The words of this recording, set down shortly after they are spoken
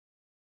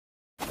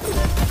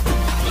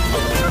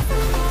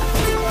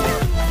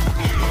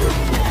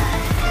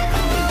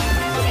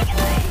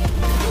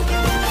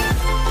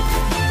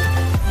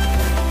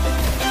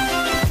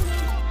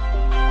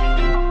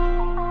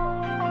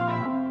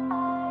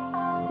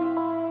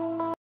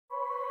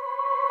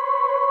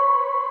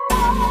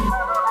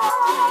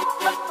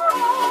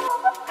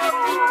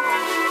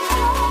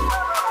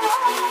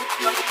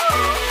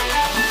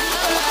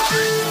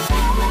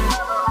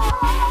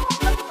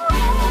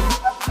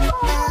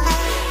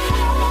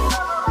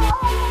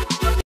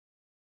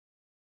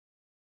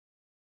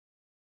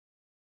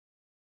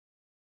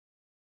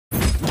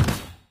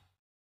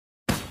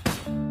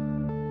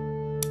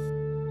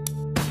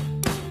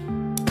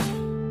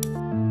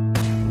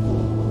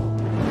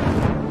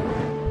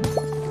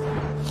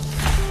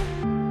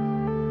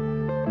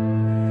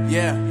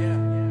Yeah.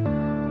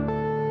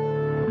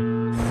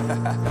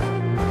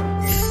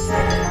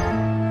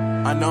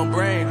 Unknown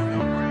Brain.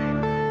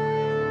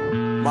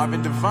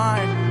 Marvin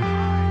Devine.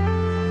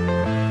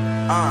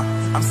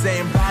 I'm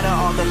saying bye to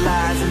all the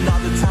lies and all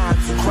the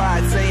times you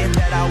cried, saying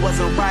that I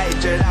wasn't right,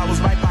 yet I was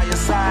right by your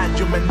side.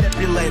 You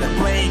manipulator,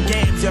 playing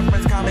games, your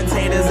friends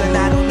commentators, and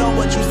I don't know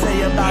what you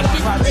say about our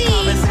private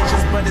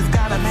conversations, but it's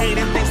got them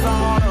hating. Thanks to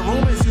all the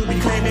rumors you be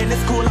claiming.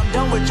 It's cool, I'm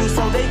done with you,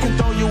 so they can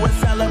throw you a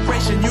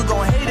celebration. You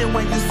gon' hate it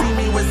when you see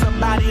me with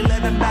somebody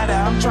living better.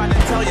 I'm trying to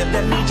tell you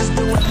that me just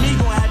doing me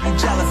gon' have you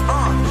jealous.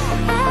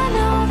 I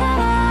know that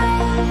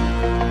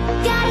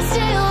I gotta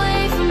stay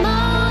away from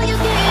all your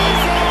games.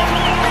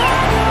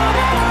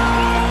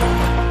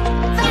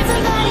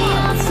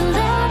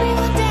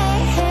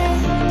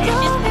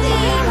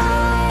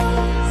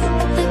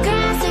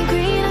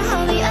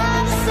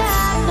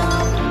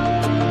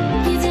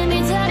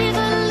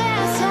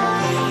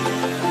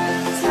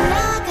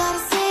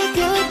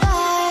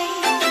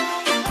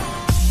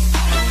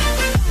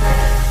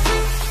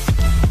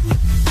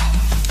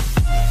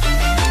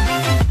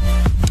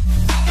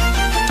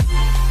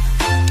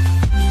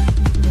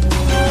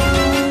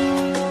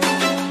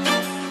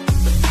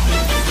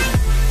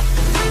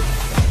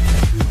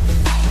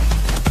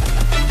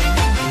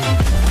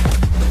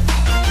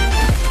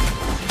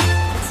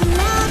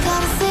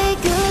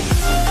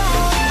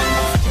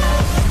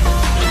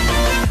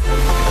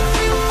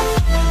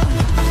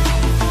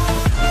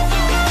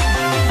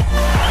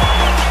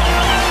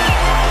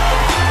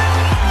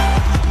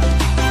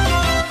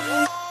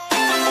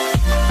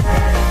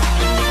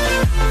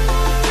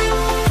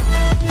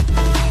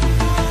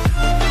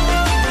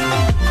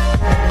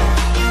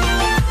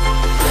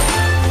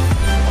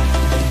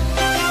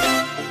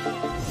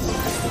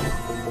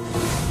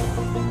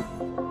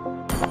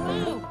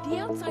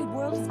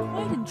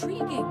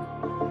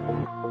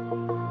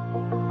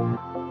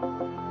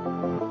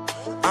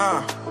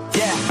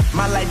 Yeah,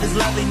 my life is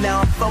lovely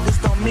now, I'm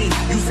focused on me.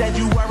 You said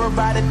you were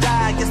about to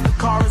die, I guess the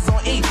car is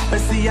on E. But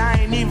see,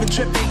 I ain't even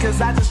tripping,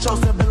 cause I just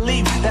chose to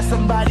believe that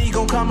somebody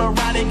gon' come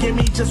around and give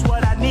me just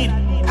what I need.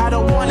 I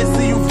don't wanna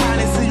see you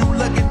frowning, see you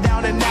looking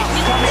down and out.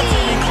 Coming to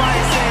me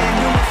crying, saying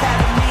you was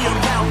having me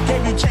around.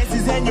 Gave you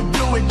chances and you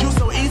blew it, you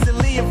so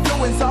easily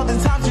influenced. All the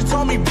times you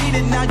told me beat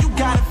it, now you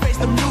gotta face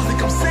the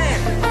music, I'm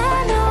saying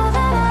I know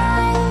that I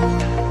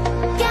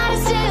gotta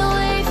stay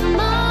away from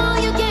all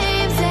your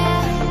games. Yeah,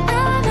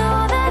 I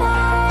know that I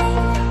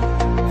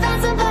found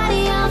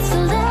somebody else to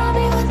love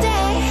me one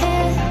day.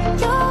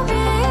 You'll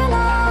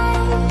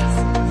realize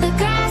the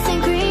grass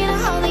ain't greener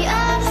on the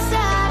other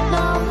side.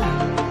 No,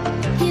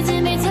 you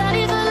did me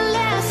dirty for the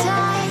last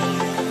time,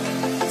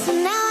 so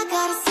now I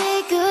gotta say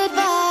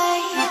goodbye.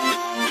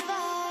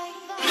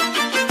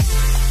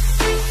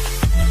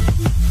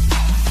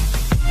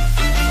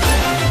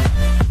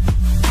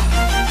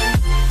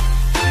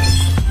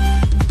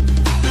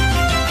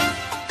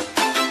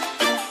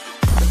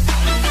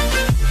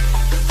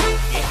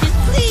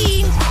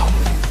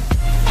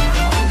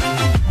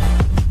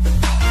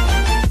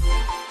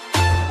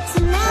 So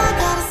now I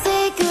gotta say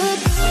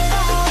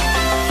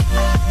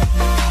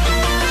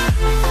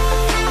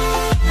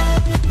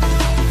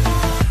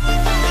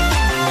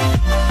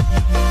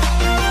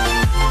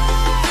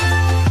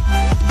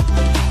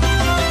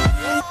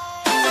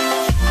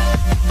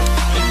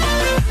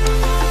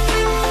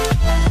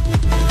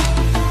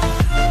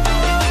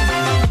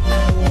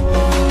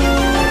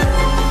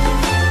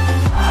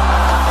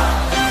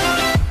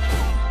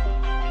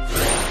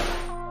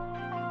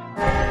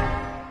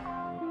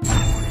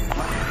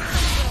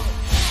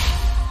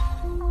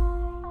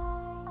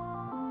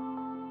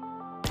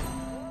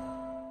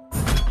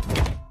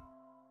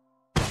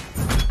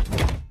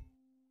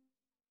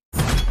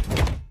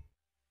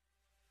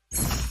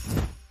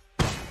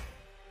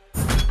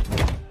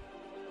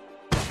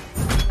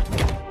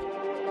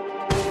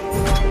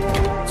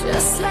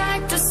just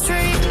like the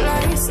street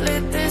lights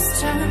lit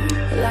this town,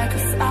 like a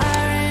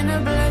fire in a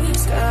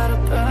blaze, gotta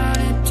burn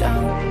it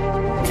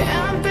down.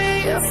 Can't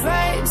be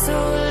afraid to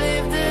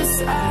leave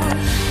this out.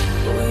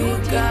 We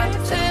got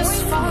this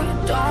far,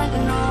 don't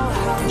know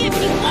how.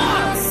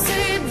 I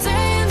see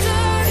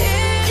danger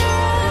in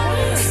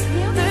us.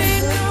 They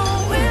know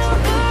we'll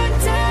burn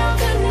down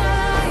the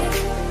night.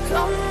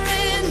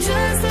 Coming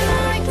just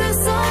like the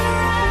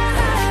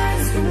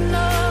sunrise. You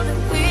know that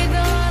we're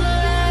gonna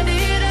let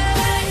it out.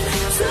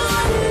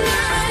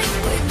 Tonight,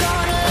 we're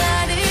gonna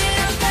let it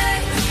out.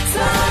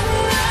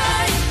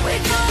 Tonight,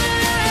 we're gonna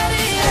let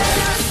it out.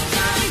 Just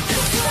like the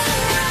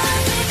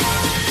sunrise, we're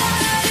gonna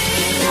let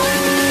it out.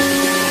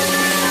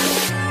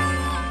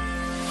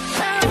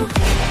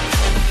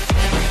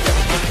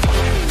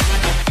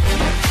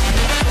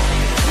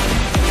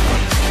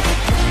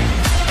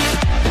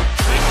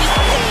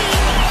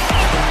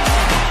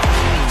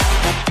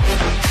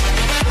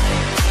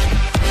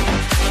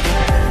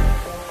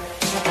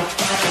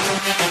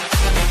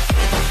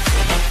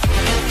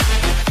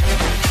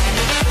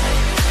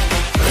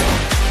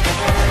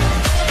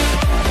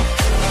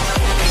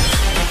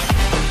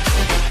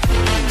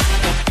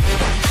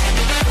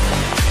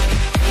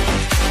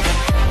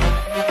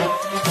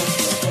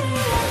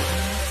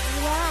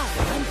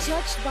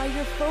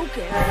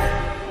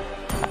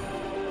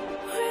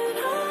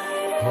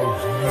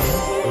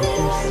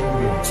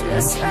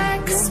 Just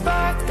like a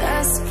spark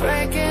that's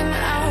breaking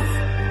out,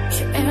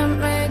 can't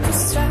make a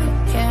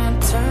stop,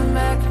 can't turn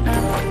back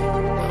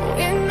now.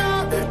 We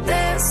know that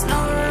there's no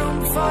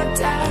room for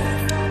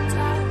doubt.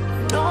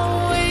 No,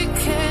 we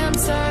can't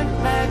turn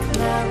back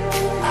now.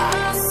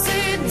 I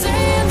see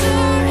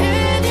danger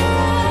in your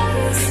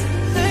eyes.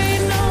 They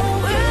know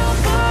we'll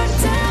burn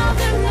down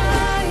the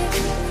night.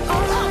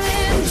 Oh,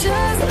 and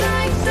just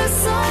like the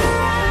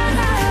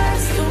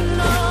sunrise, you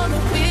know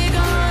that we're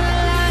gonna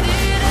light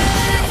it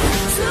up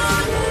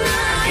tonight.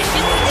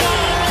 We're gonna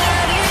light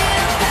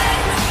it up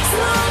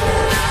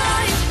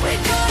tonight.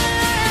 We're gonna light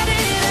it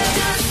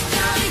up just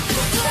like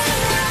the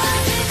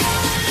sunrise. We're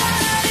gonna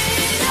light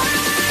it up.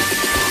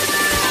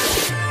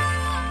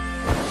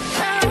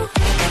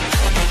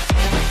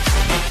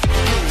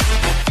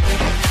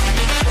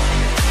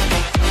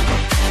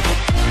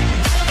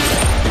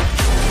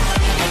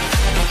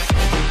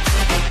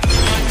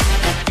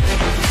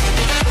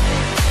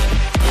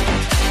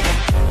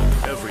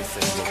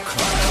 Everything will come.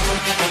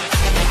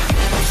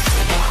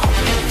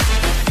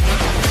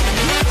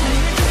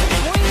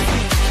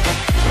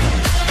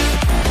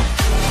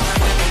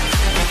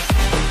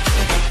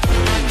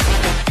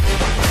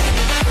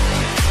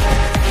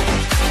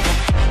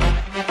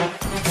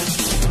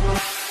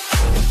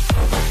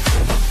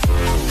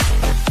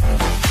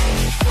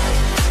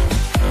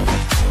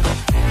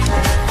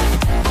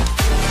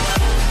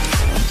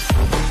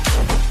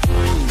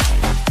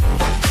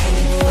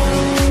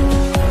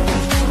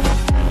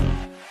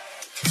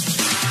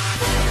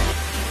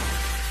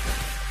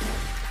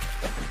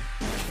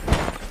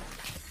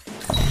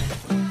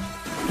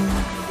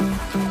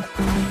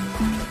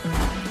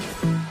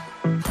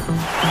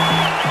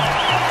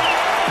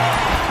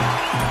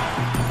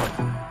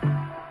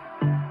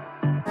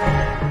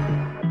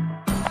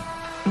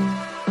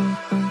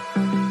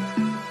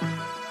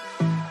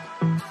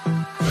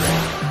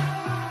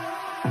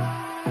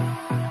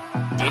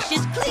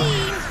 Dishes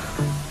clean.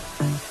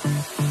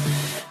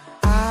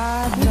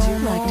 I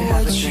don't know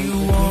what you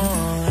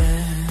want.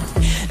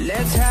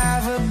 Let's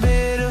have a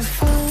bit of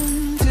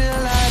fun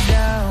till I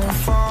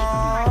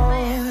downfall.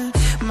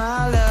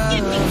 My love,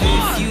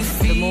 if you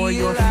feel more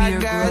your like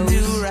fear I grows,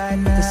 do right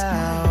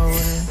now,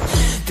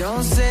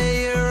 don't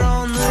say you're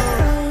on the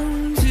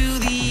run to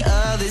the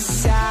other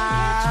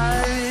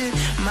side.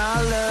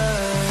 My love.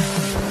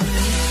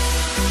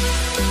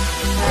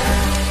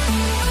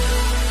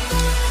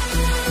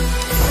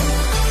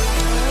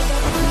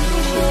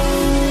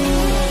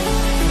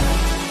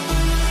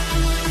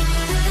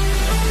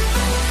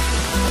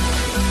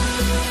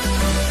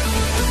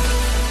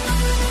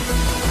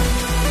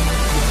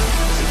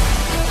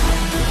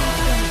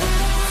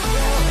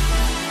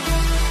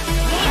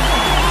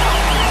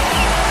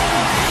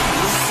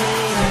 You say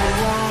you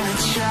wanna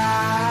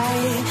try,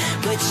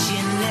 but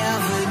you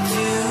never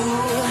do.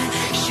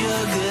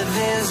 Sugar,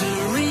 there's a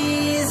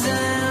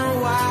reason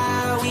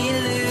why we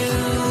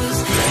lose.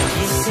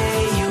 You say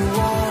you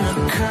wanna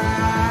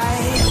cry,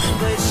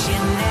 but you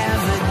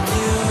never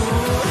do.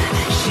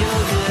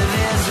 Sugar,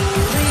 there's a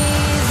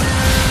reason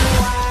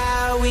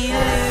why we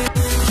lose.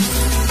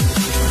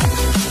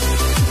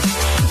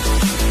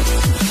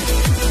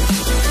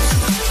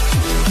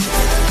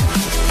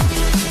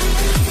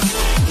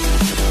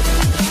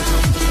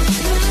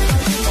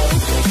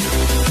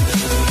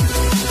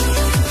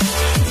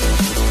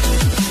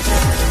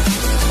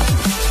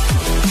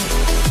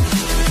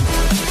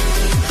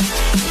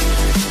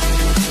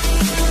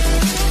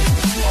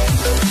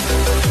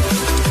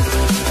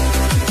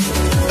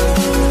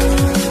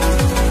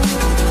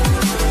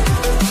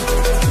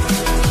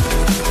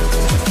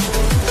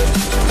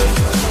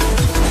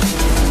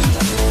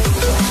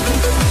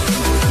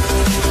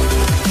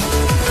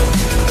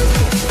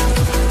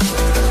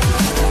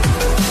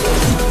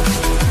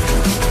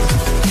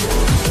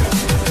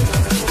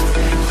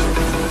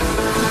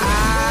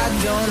 I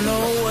don't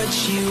know what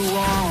you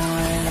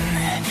want.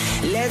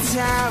 Let's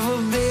have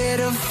a bit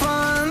of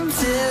fun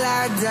till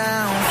I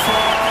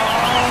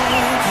downfall.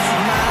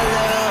 My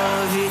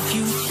love, if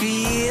you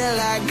feel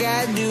like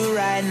I do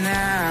right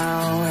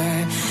now,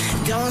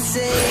 don't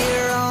say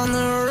you're on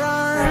the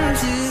run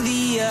to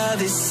the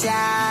other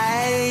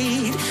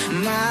side.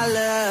 My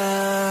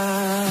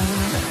love,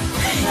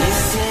 you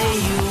say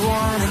you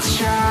wanna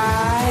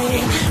try,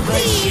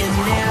 but you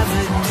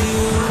never do.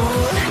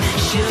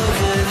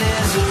 Sugar,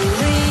 there's a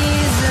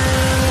reason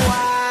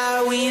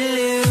why we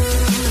lose.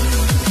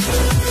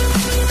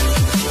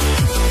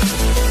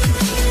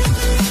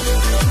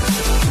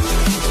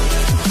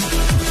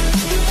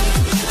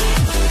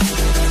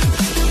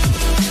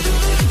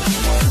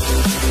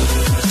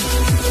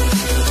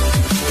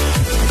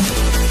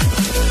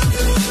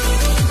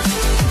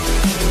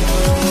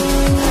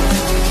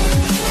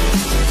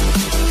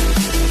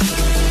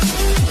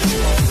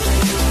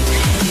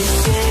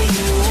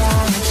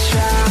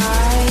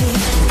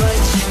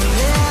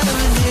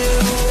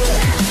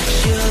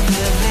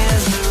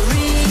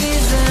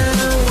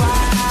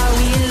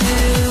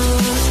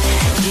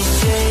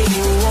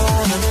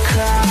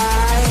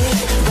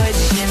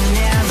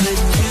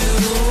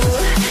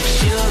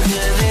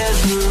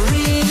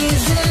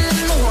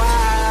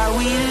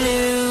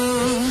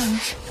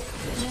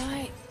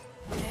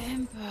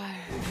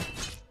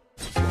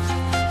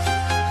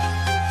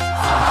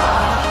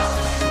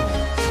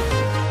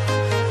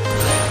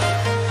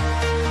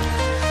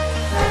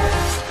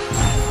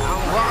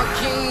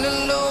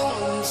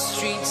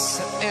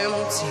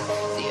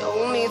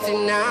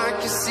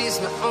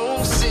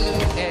 own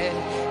silhouette.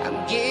 I'm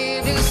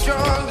getting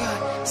stronger,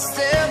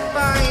 step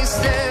by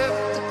step.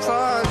 The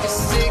clock is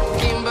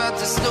ticking, but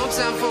there's no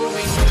time for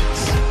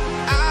regrets.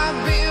 I've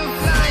been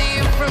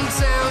flying from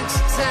town to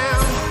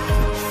town,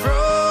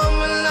 from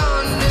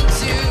London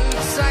to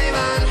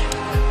Taiwan.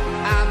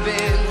 I've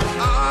been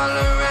all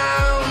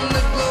around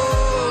the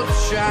globe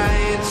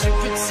trying to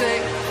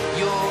protect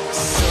your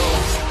soul.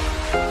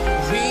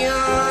 We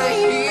are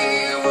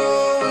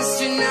heroes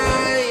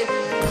tonight.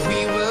 We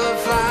will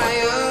fly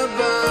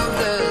above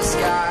the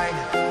sky.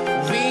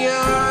 We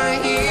are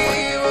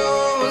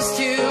heroes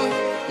tonight.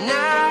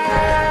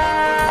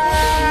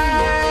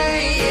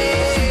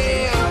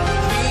 Yeah.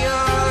 We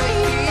are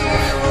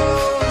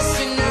heroes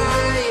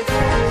tonight.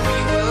 We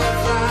will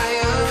fly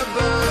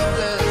above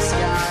the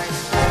sky.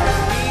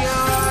 We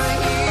are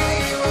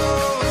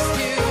heroes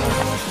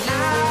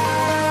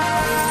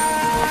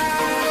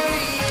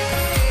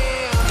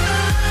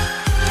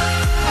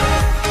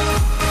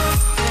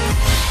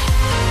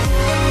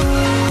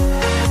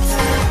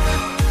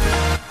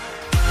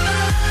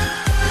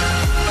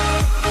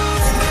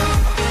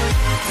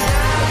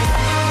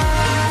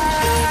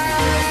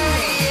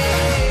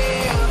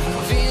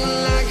feel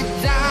like a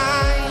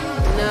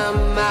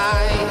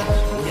dynamite,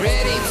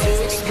 ready to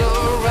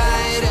explode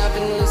right up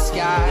in the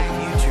sky.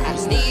 I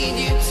need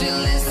you to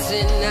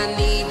listen, I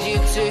need you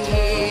to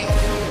hear,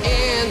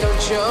 and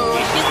don't show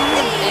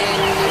anything.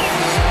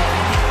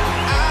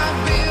 I've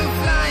been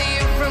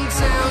flying from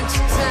town to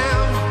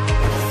town,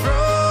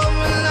 from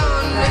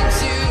London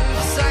to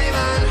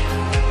Taiwan.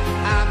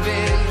 I've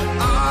been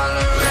all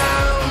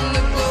around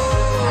the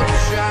globe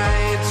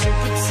trying to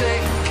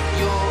protect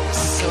your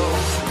soul.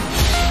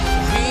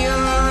 We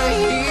are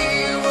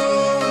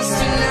heroes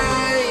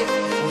tonight.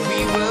 We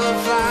will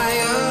fly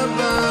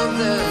above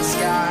the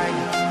sky.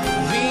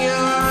 We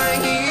are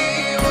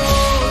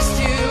heroes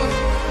tonight.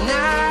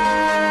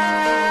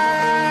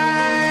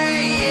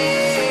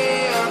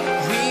 Yeah.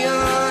 We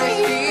are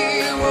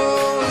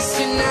heroes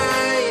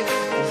tonight.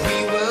 We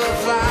will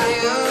fly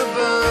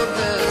above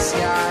the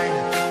sky.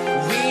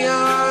 We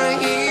are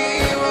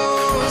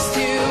heroes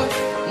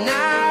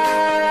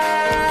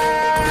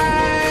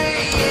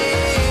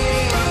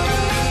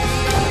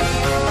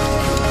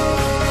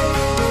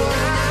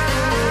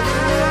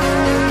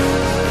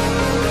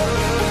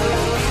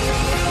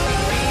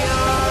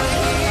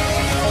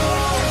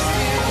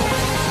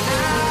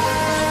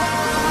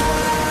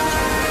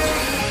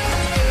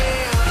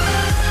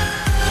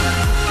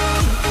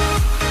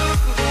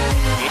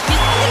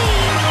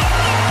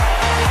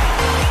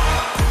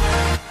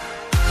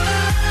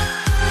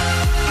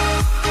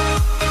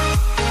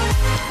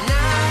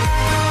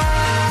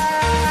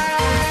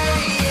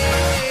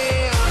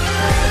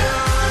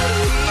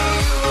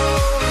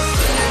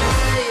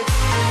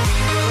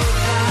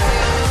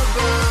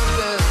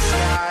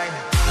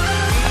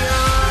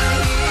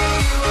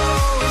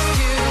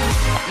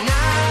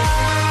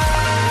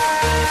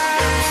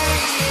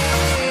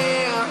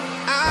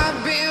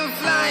I've been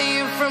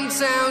flying from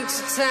town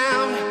to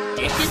town,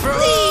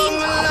 from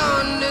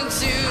London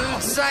to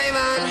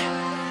Taiwan.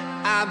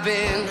 I've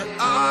been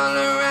all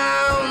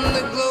around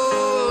the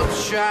globe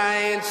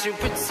trying to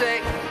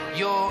protect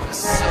your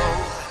soul.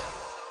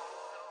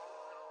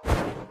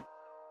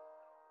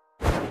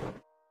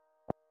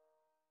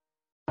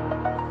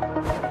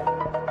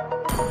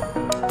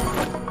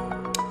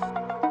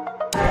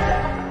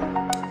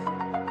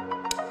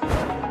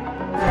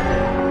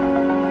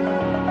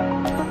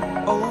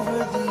 Over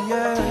the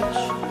edge,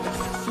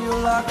 feel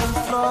like I'm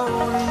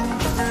floating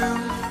through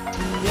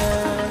the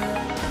air.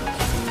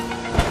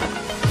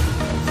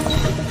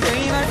 The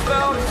pain I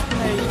felt is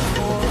paid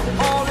for,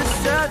 all is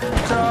said and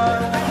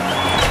done.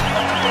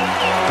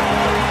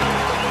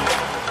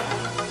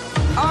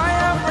 I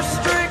am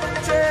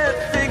restricted,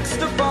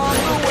 fixed upon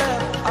the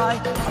web. I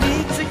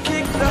need to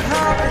kick the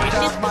habit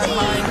that my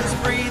mind is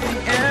breathing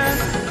in.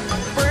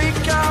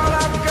 Break out,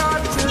 I've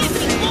got to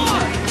see.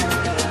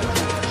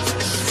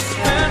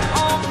 Spent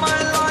all my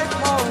life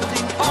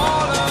holding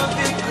all of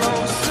it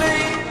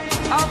closely.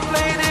 I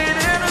played it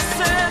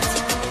innocent,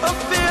 a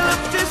feel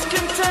of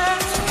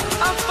discontent.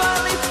 I'm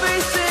finally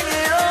facing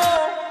it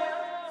all,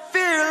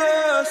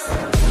 fearless.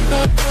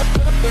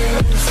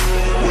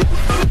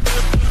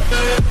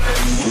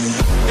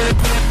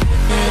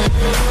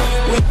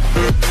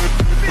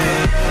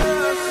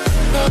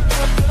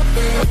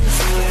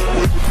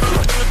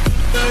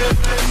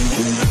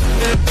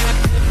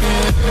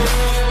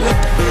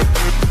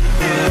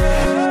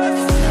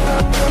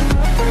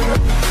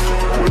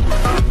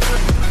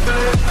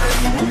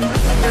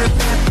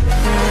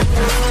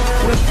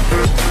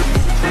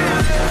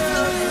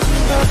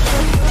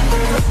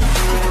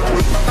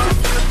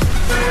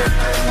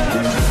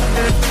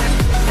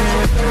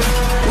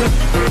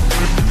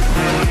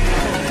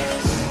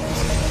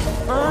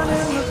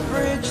 Burning the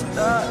bridge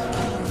that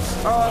keeps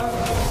us.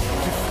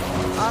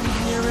 I'm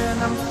here and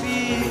I'm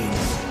feeling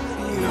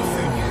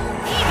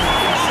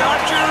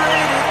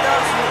saturated,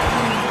 that's what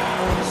you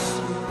must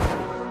see.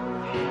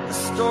 The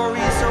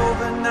story's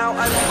over now,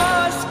 I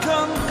must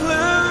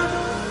conclude.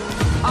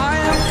 I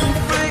am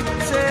confused.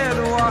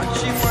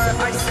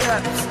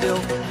 kept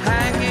still,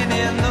 hanging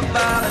in the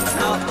balance.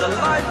 Not the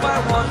life I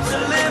want to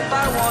live,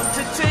 I want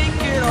to take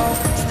it all,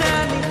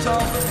 standing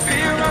tall.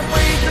 Fear I've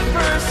weighed the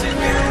person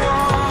you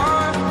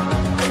are.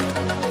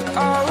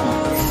 Oh,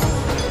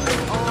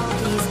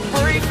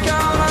 break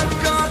out, I've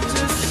got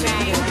to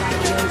see.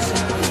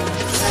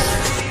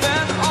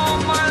 Spent all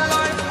my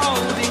life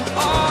holding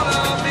all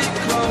of it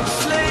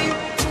closely.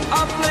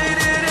 I played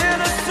it in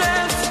a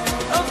sense,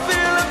 a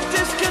feel of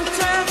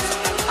discontent.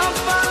 I'm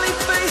finally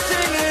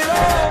facing it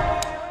all,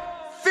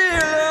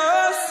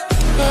 fearless.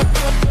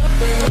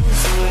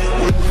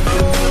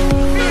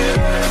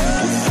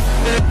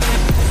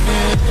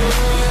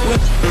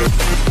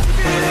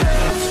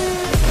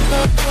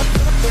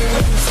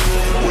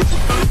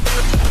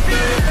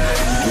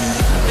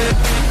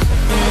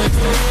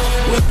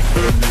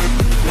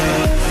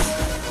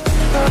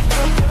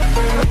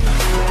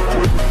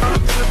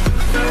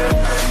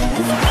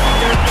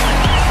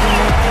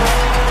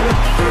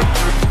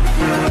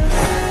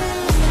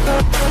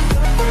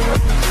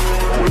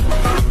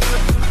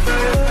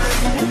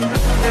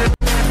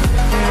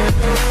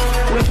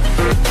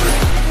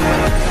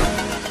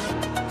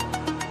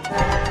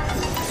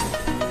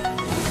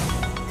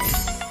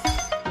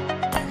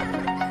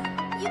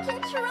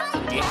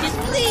 Dish is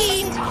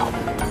clean.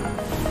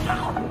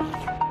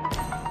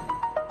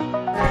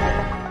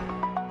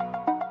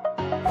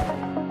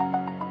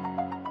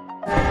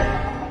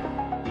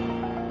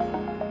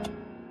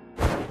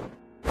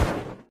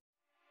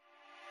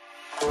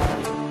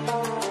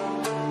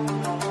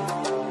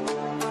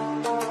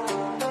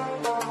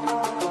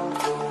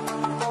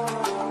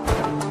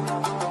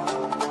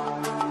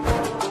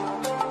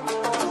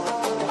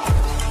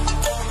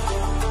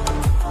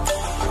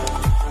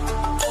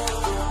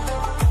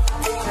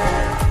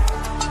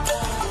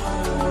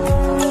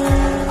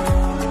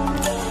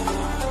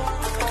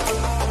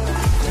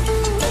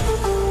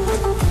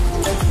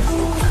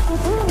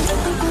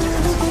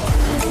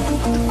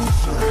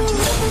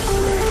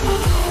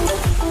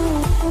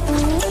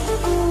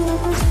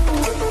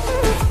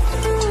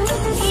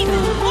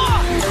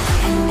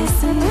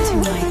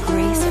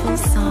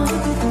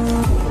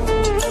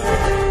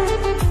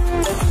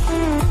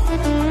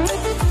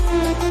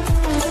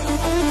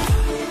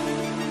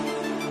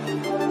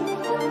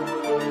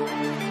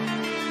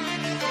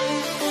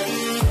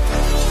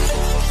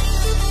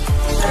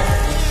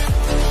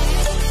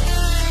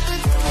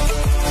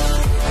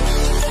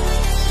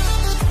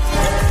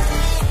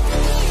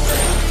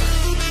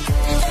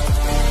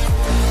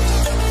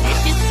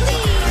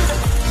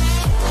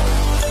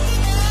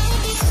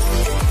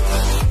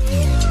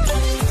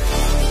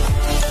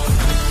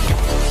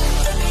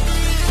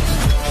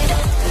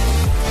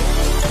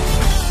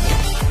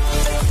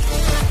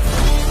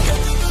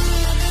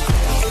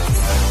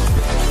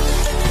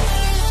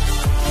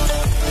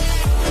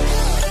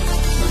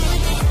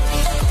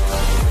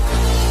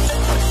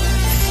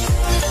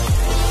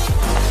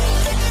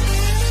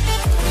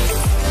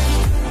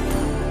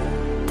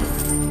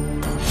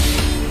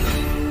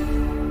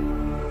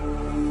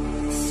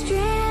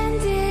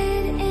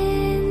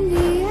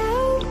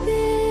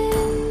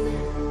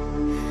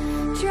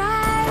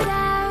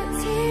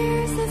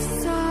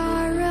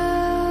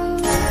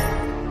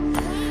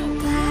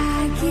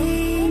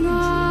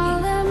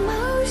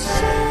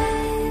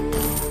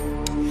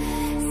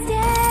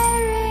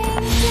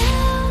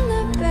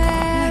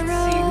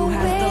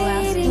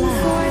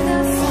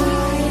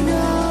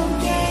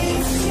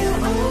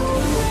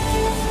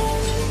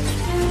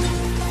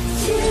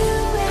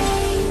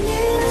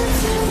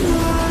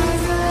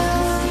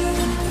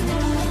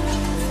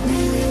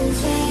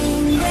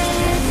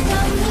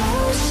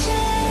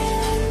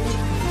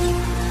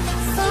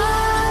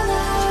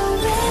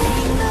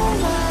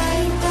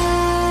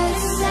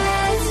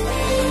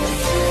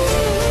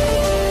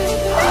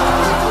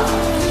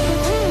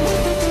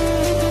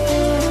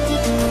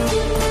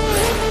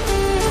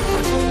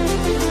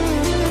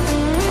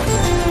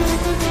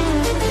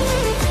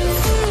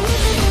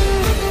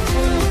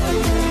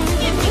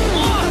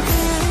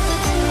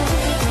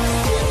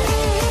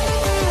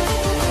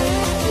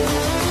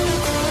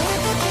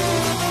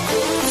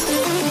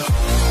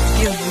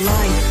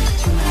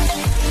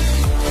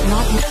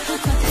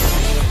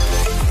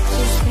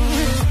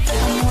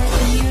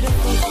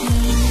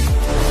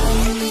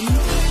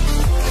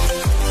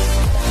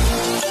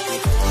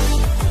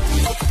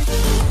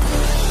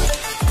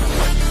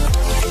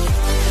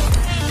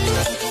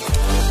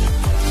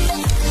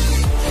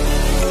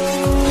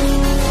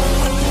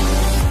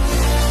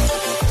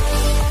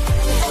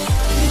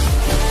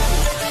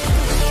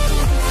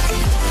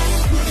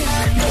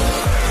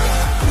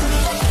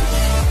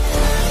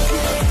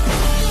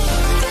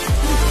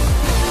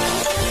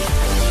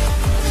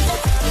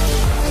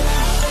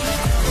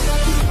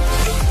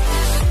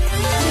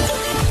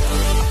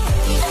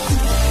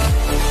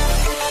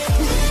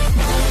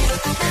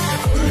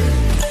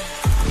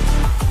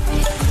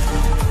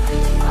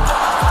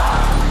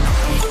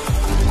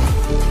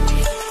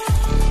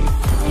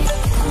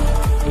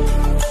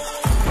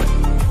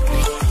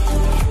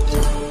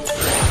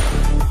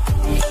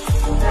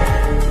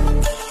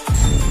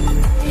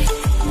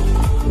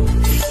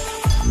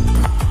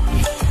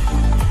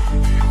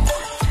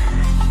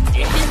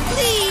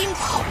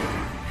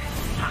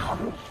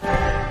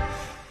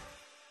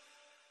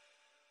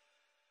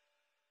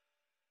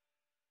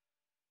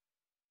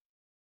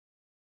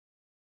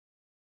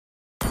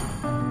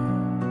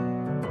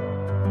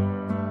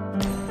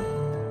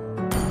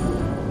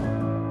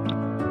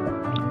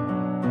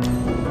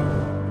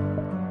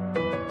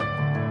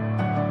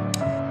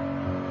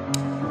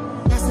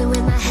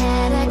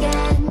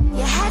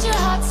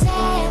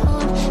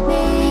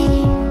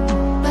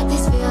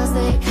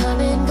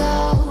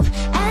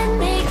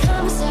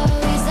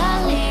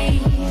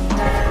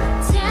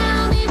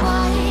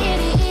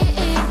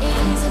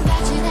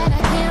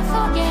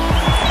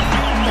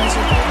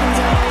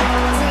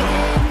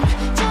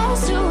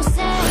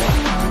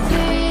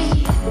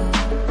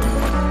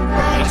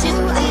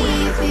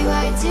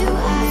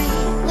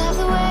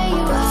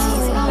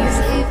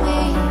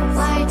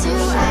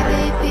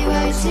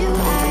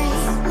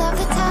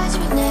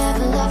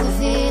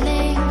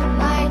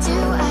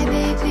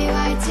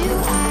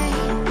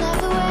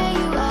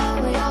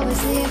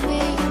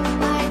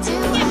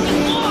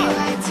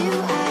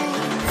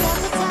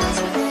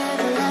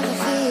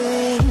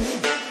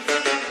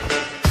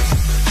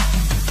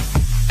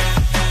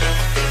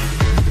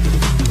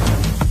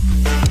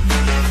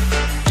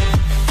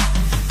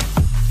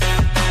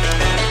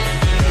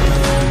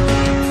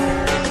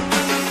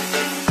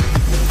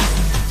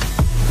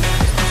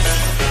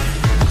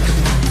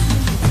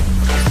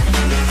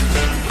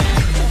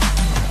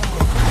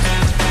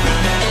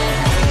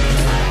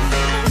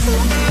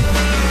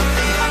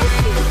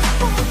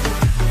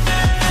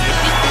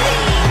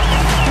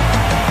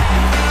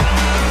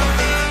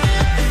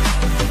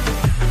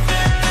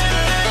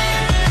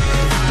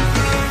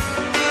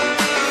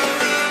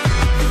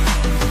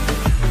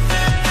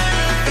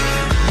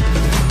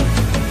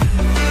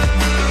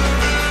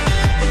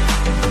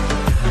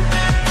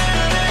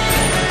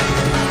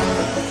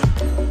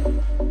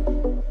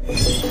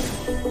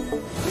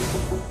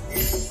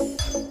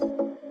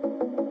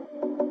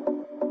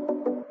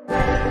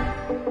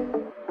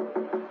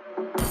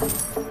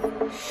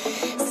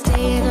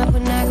 staying up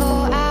when I go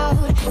out.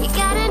 You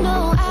gotta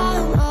know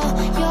I'm all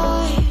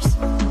yours.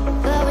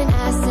 But when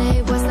I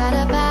say what's that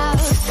about,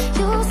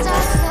 you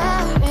start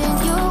slurring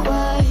your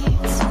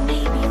words. Tell me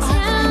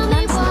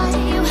why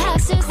you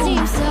have to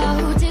seem so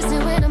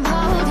distant when I'm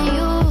holding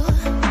you.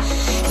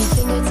 Your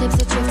fingertips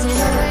are drifting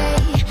away,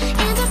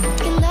 and I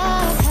fucking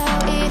love how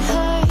it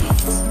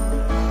hurts.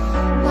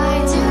 Why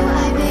do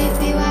I,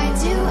 baby, why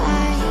do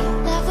I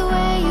love the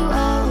way you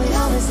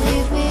always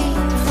leave me?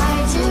 Why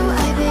do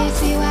I,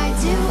 baby, why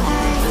do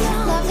I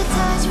love the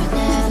touch but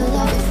never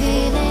love the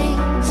feeling?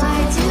 Why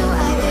do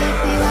I,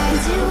 baby, why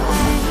do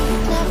I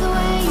love the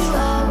way you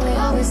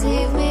always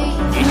leave me?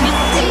 Why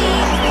do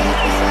I,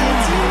 baby, why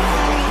do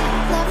I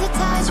love the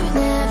touch but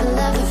never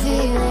love the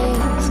feeling?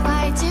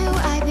 Why do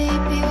I,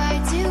 baby, why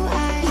do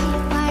I?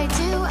 Why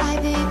do I,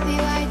 baby,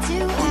 why do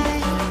I?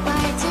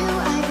 Why do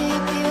I,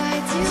 baby, why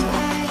do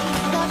I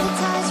love the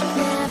touch but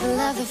never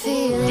love the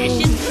feeling?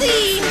 Dishes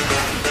clean.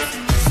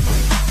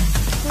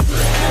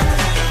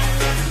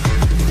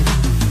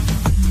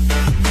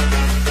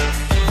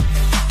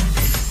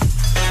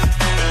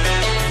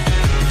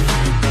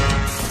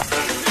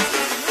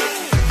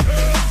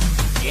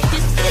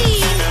 Dishes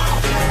clean.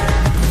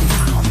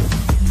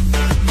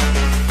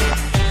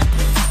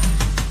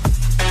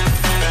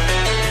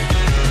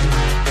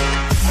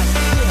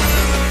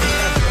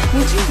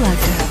 Would you like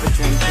to have a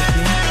drink with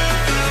me?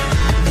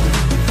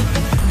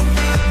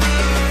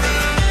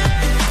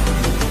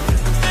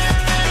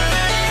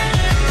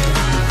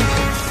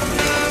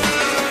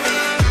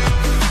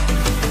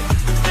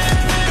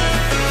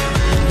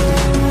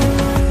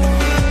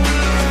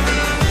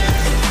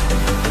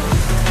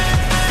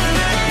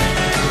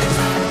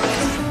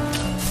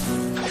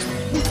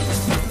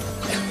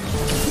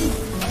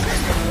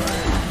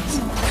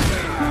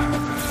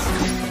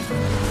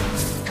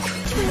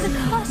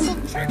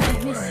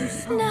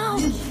 No.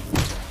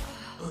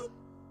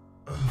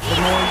 The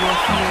more your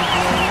fear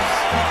grows,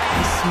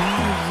 the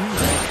sooner you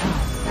will come.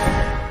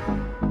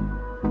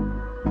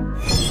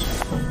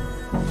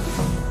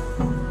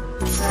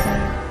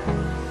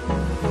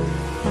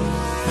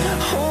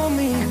 Hold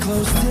me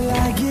close till I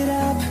get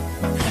up.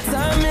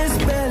 Time is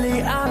barely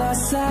on our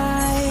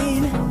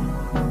side.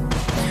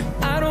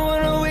 I don't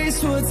wanna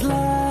waste what's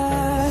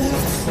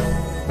left.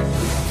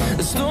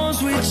 The storms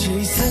we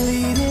chase are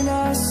leading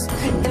us,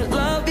 and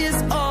love is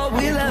all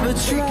we'll ever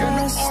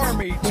trust. An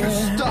army to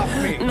stop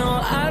me. No,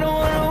 I don't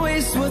wanna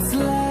waste what's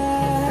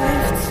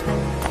left.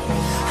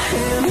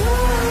 And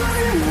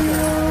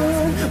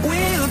on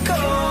we'll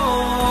go,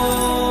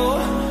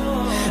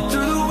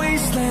 through the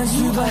wastelands,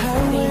 through the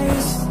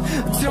highways,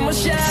 till my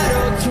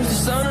shadow turns to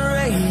sun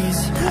rays.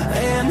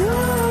 And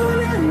on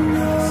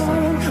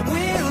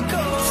we'll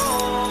go,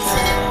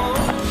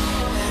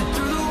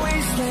 through the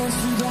wastelands,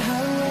 through the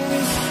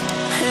highways.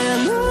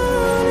 And on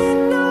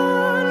we'll go.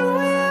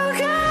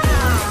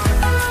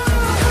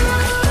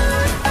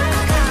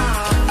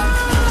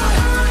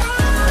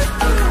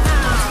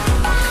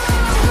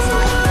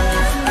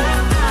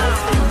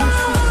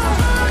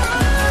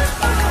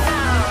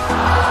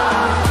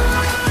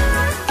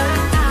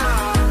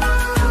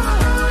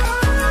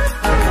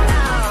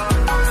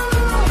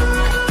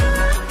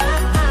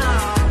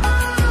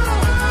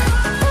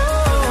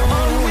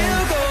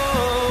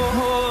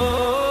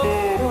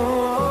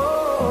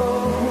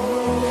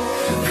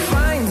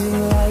 Finding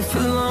life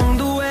along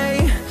the way,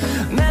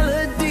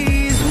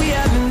 melodies we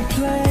haven't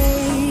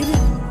played.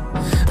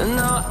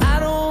 No, I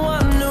don't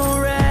want no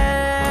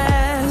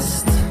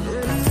rest.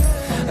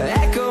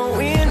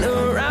 Echoing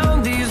around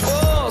these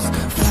walls,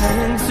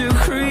 fighting to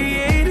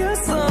create a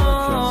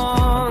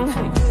song.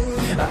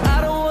 I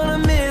don't wanna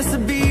miss a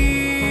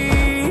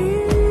beat.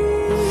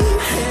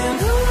 And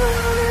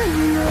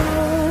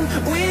on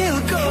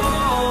we'll go,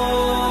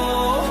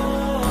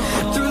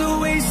 through the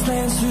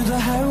wastelands, through the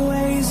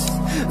highways,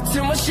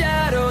 till my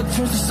shadow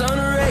turns to sun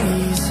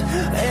rays.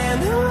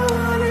 And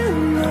on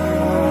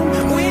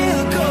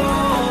we'll go,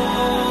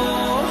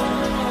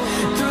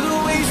 through the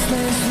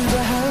wastelands, through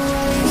the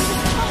highways.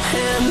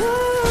 And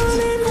on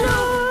we'll go.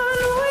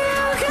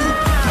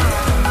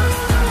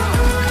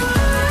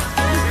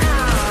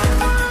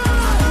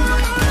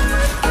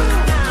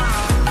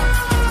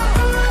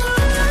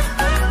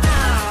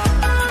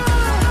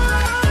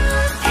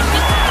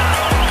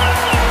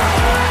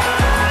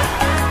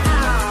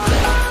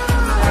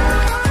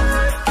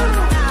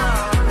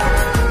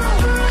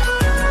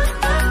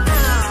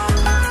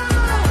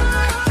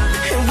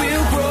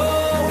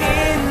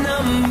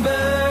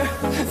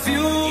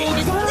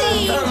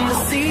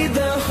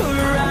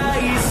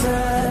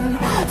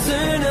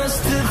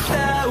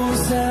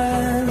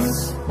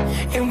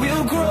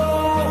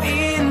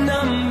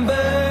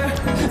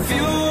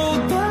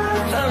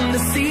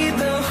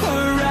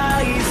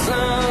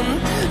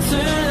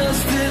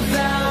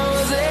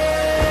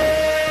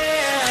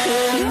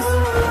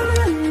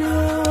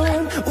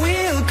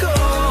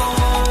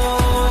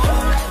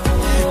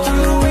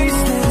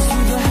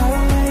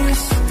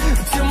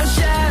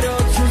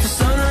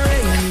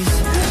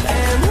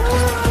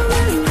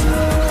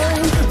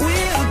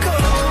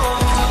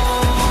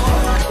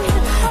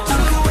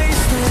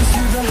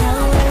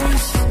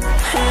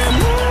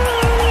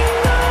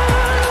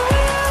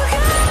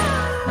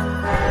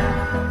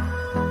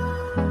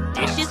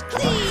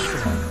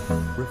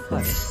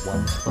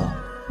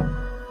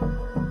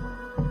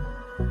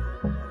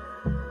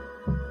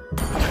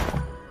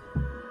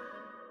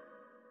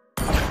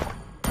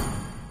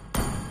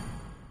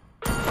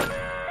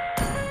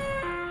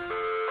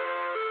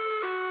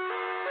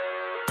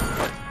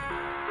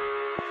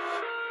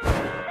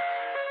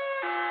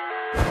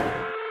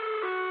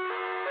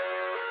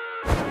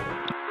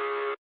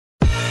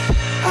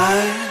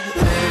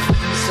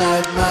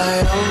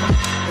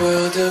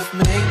 world of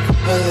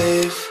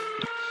make-believe.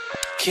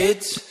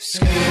 Kids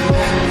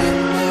screaming in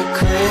their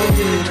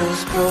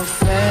cradles,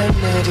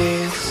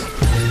 profanities.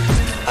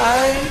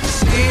 I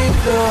see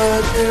the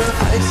world through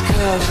eyes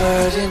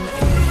covered in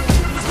ink.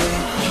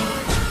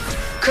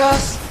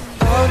 Cross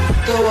out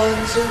the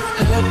ones who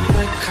heard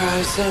my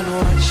cries and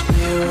watched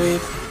me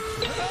weep.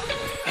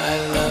 I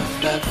love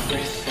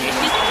everything.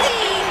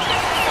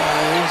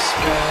 Fire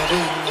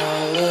spreading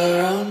all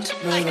around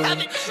my room.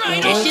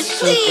 The world's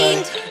so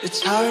bright,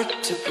 it's hard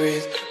to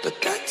breathe, but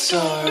that's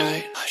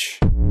alright. Hush.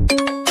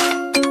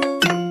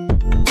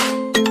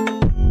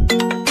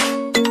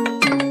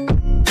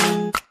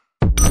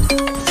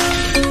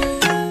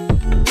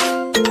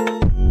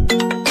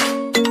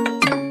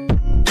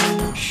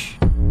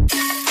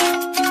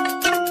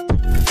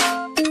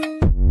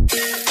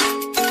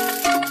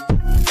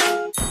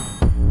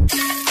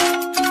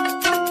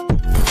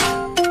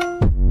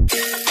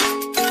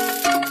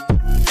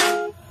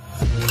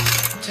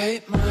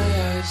 Take my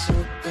eyes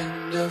open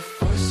to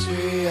force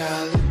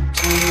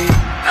reality.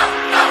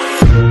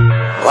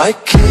 Why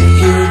can't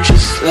you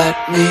just let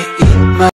me eat my